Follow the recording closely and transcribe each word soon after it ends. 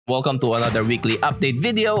Welcome to another weekly update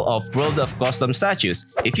video of World of Custom Statues.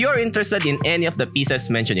 If you are interested in any of the pieces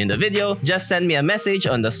mentioned in the video, just send me a message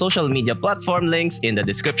on the social media platform links in the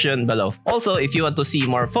description below. Also, if you want to see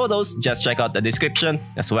more photos, just check out the description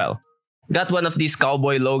as well. Got one of these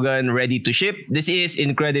Cowboy Logan ready to ship. This is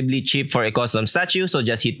incredibly cheap for a custom statue, so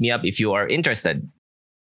just hit me up if you are interested.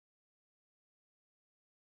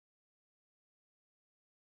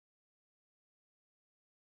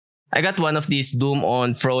 I got one of these Doom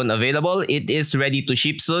on Throne available. It is ready to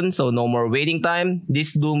ship soon, so no more waiting time.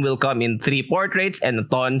 This Doom will come in 3 portraits and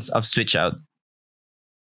tons of switch out.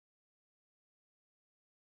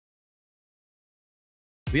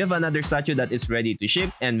 We have another statue that is ready to ship,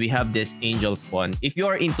 and we have this Angel Spawn. If you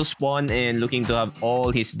are into Spawn and looking to have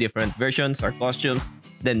all his different versions or costumes,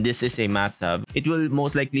 then this is a must-have. It will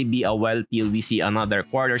most likely be a while till we see another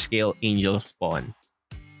quarter-scale Angel Spawn.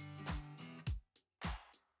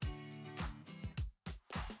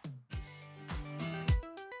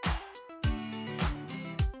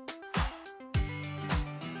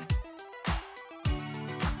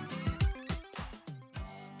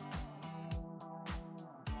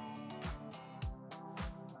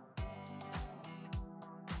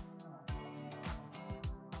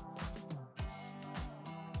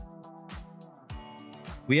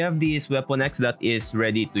 We have this Weapon X that is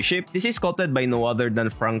ready to ship. This is sculpted by no other than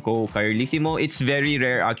Franco Carlissimo. It's very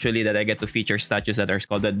rare actually that I get to feature statues that are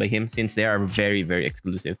sculpted by him since they are very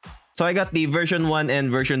exclusive. So I got the version 1 and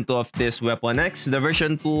version 2 of this Weapon X. The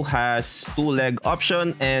version 2 has 2-leg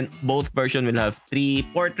option and both versions will have 3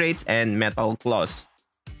 portraits and metal claws.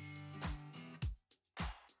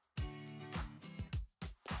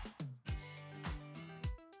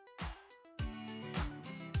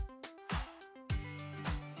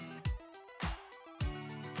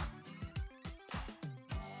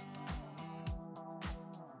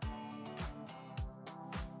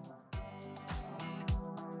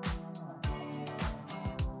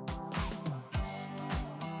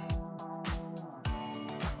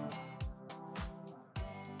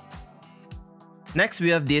 Next, we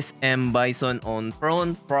have this M. Bison on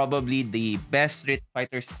Throne, probably the best Street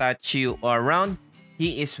Fighter statue around.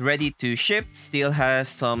 He is ready to ship, still has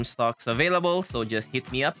some stocks available, so just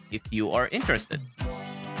hit me up if you are interested.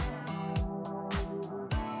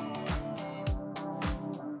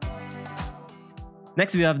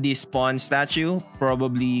 Next, we have the Spawn statue,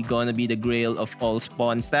 probably gonna be the grail of all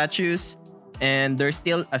Spawn statues, and there's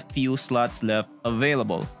still a few slots left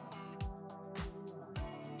available.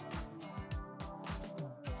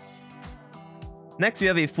 Next, we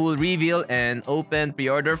have a full reveal and open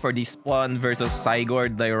pre-order for the Spawn vs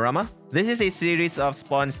Cygor diorama. This is a series of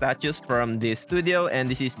Spawn statues from this studio, and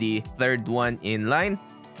this is the 3rd one in line.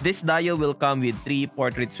 This dio will come with 3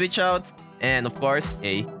 portrait switch outs and of course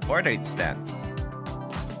a portrait stand.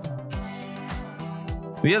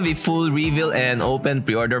 We have a full reveal and open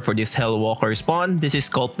pre-order for this Hellwalker Spawn. This is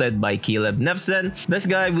sculpted by Caleb Nefzen. This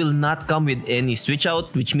guy will not come with any switch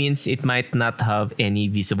out, which means it might not have any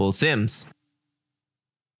visible sims.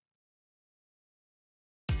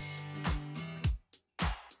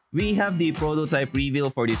 We have the prototype reveal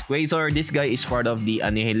for this Quasar. This guy is part of the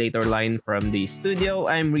Annihilator line from the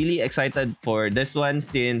studio. I'm really excited for this one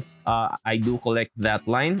since I do collect that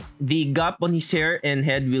line. The gap on his hair and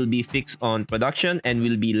head will be fixed on production and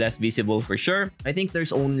will be less visible for sure. I think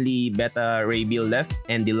there's only beta ray bill left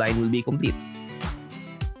and the line will be complete.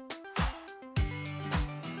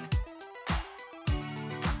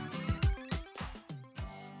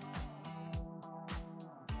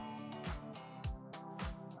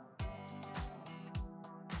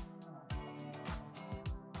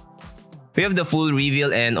 We have the full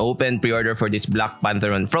reveal and open pre-order for this Black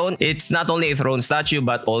Panther on Throne. It's not only a Throne statue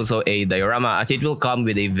but also a diorama as it will come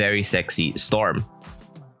with a very sexy Storm.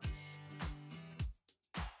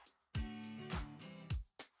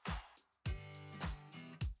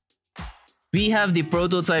 We have the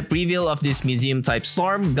prototype reveal of this museum type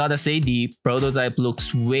Storm. Gotta say, the prototype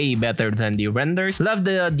looks way better than the renders. Love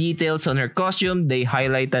the details on her costume. They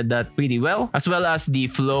highlighted that pretty well, as well as the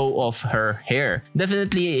flow of her hair.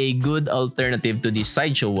 Definitely a good alternative to the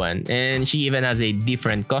Sideshow one, and she even has a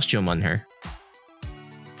different costume on her.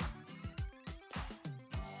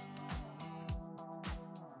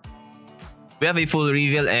 We have a full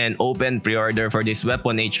reveal and open pre-order for this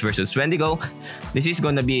Weapon H vs Wendigo. This is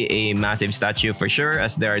gonna be a massive statue for sure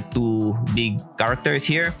as there are 2 big characters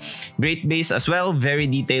here. Great base as well, very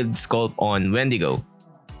detailed sculpt on Wendigo.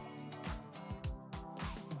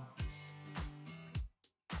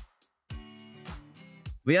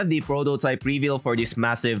 We have the prototype reveal for this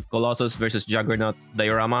massive Colossus vs Juggernaut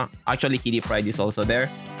diorama. Actually, Kitty Pryde is also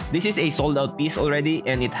there. This is a sold out piece already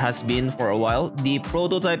and it has been for a while. The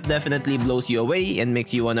prototype definitely blows you away and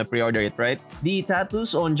makes you wanna pre-order it, right? The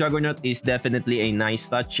tattoos on Juggernaut is definitely a nice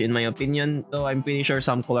touch in my opinion, though I'm pretty sure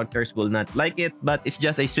some collectors will not like it, but it's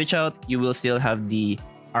just a switch out. You will still have the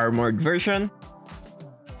armored version.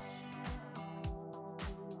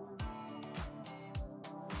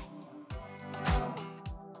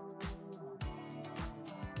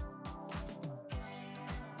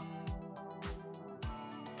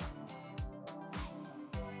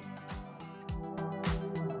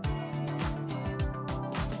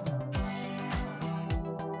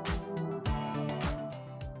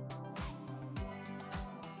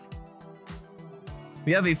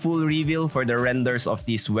 We have a full reveal for the renders of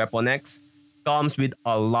this Weapon X. Comes with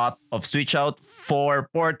a lot of switch out, 4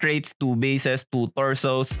 portraits, 2 bases, 2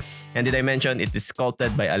 torsos, and did I mention it is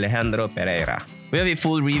sculpted by Alejandro Pereira. We have a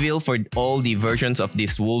full reveal for all the versions of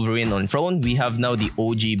this Wolverine on Throne. We have now the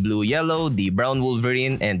OG Blue Yellow, the Brown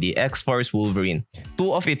Wolverine, and the X-Force Wolverine.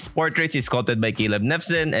 2 of its portraits is sculpted by Caleb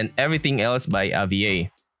Nefson and everything else by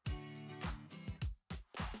AVA.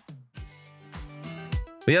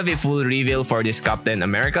 We have a full reveal for this Captain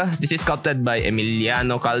America. This is sculpted by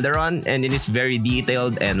Emiliano Calderon and it is very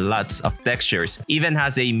detailed and lots of textures. Even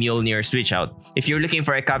has a Mjolnir switch out. If you're looking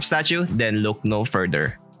for a Cap statue, then look no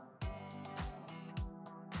further.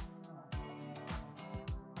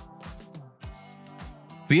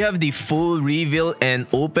 We have the full reveal and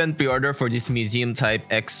open pre-order for this Museum Type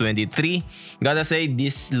X23. Gotta say,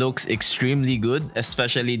 this looks extremely good,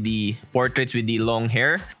 especially the portraits with the long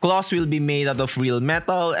hair. Claws will be made out of real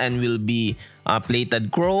metal and will be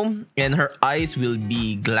plated chrome, and her eyes will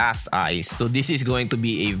be glassed eyes. So this is going to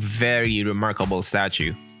be a very remarkable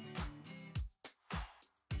statue.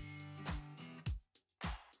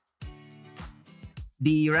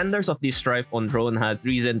 The renders of this stripe on Throne has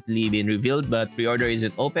recently been revealed, but pre-order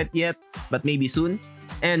isn't open yet, but maybe soon.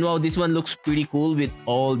 And wow, this one looks pretty cool with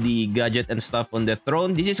all the gadget and stuff on the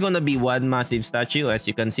throne. This is gonna be one massive statue. As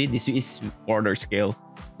you can see, this is quarter scale.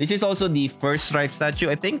 This is also the first stripe statue,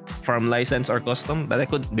 I think, from license or custom, but I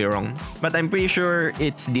could be wrong. But I'm pretty sure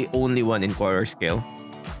it's the only one in quarter scale.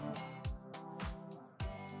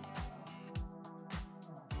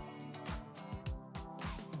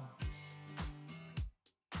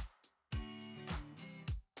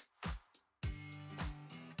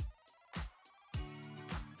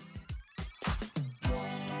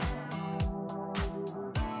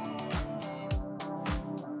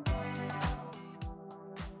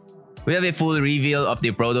 We have a full reveal of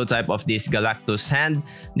the prototype of this Galactus hand.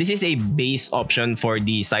 This is a base option for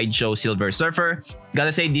the Sideshow Silver Surfer.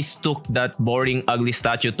 Gotta say, this took that boring, ugly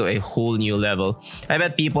statue to a whole new level. I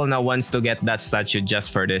bet people now wants to get that statue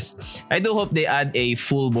just for this. I do hope they add a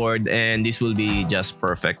full board and this will be just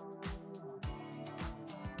perfect.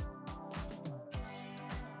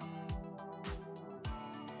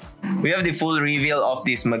 We have the full reveal of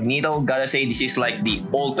this Magneto. Gotta say, this is like the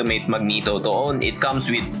ultimate Magneto to own. It comes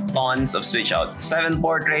with tons of switch out, 7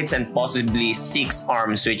 portraits and possibly 6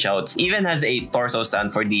 arm switch outs. Even has a torso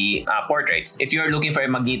stand for the portraits. If you're looking for a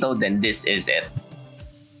Magneto, then this is it.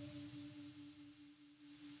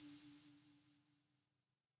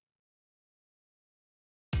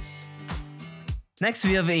 Next,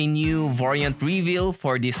 we have a new variant reveal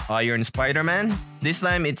for this Iron Spider-Man. This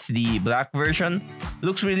time, it's the black version.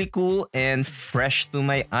 Looks really cool and fresh to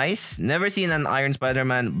my eyes. Never seen an Iron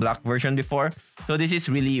Spider-Man black version before, so this is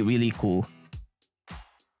really cool.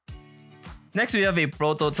 Next, we have a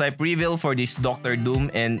prototype reveal for this Doctor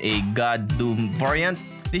Doom and a God Doom variant.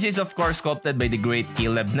 This is of course sculpted by the great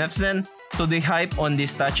Caleb Nefson, so the hype on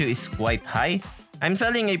this statue is quite high. I'm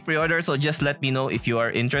selling a pre-order, so just let me know if you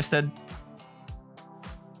are interested.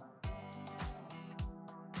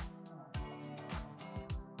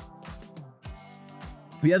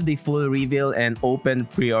 We have the full reveal and open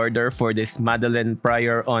pre-order for this Madeleine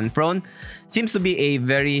Pryor on Throne. Seems to be a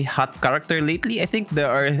very hot character lately. I think there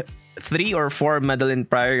are 3 or 4 Madeleine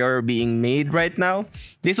Pryor being made right now.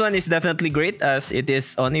 This one is definitely great as it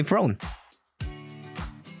is on a Throne.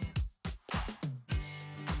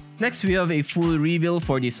 Next, we have a full reveal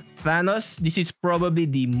for this Thanos. This is probably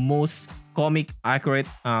the most comic accurate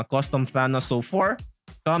custom Thanos so far.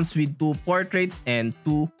 Comes with 2 portraits and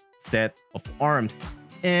 2 set of arms.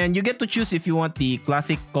 And you get to choose if you want the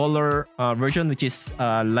classic color version, which is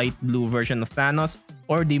a light blue version of Thanos,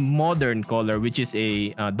 or the modern color, which is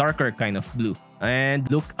a darker kind of blue. And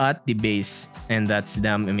look at the base, and that's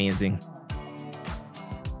damn amazing.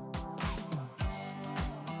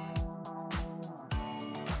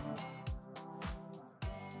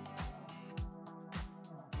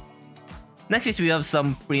 Next is we have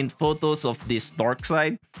some print photos of this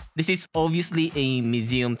Darkseid. This is obviously a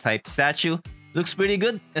museum type statue. Looks pretty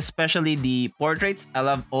good, especially the portraits. I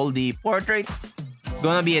love all the portraits.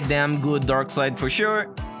 Gonna be a damn good dark side for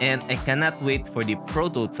sure, and I cannot wait for the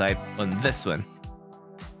prototype on this one.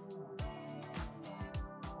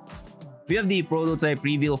 We have the prototype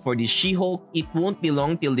reveal for the She-Hulk. It won't be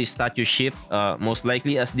long till the statue ship, most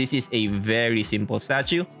likely, as this is a very simple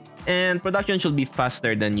statue, and production should be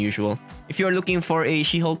faster than usual. If you're looking for a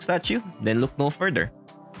She-Hulk statue, then look no further.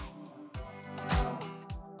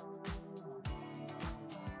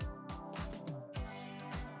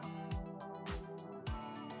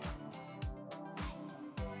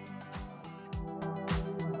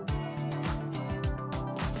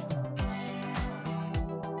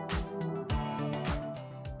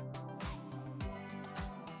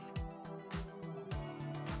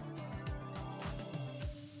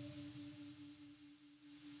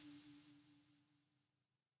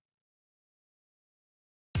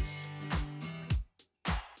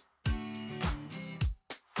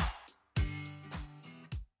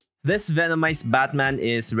 This Venomized Batman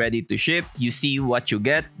is ready to ship. You see what you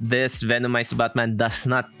get. This Venomized Batman does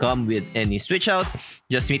not come with any switch out.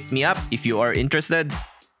 Just hit me up if you are interested.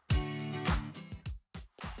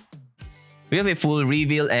 We have a full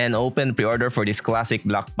reveal and open pre-order for this classic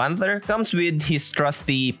Black Panther. Comes with his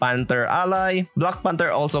trusty Panther ally. Black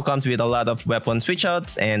Panther also comes with a lot of weapon switch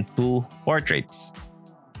outs and 2 portraits.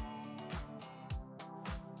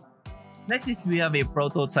 Next is we have a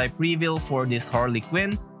prototype reveal for this Harley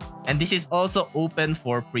Quinn. And this is also open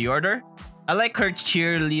for pre-order. I like her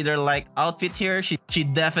cheerleader-like outfit here. She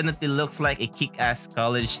definitely looks like a kick-ass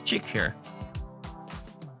college chick here.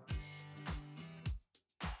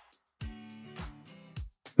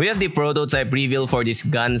 We have the prototype reveal for this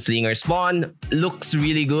Gunslinger Spawn. Looks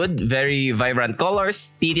really good, very vibrant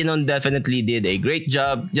colors. Titinon definitely did a great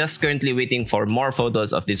job. Just currently waiting for more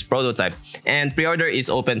photos of this prototype. And pre-order is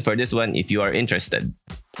open for this one if you are interested.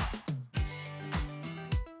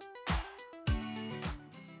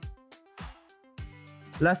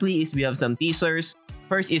 Lastly is we have some teasers.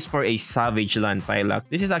 First is for a Savage Land Psylocke.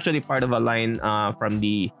 This is actually part of a line from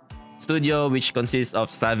the studio which consists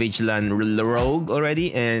of Savage Land Rogue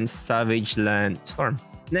already and Savage Land Storm.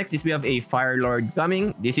 Next is we have a Fire Lord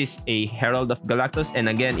coming. This is a Herald of Galactus and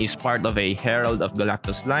again is part of a Herald of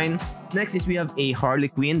Galactus line. Next is we have a Harley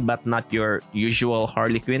Quinn but not your usual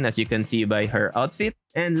Harley Quinn as you can see by her outfit.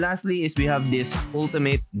 And lastly is we have this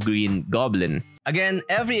Ultimate Green Goblin. Again,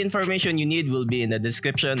 every information you need will be in the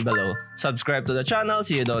description below. Subscribe to the channel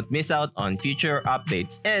so you don't miss out on future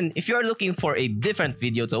updates. And if you're looking for a different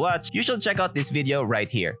video to watch, you should check out this video right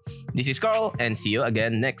here. This is Carl and see you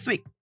again next week.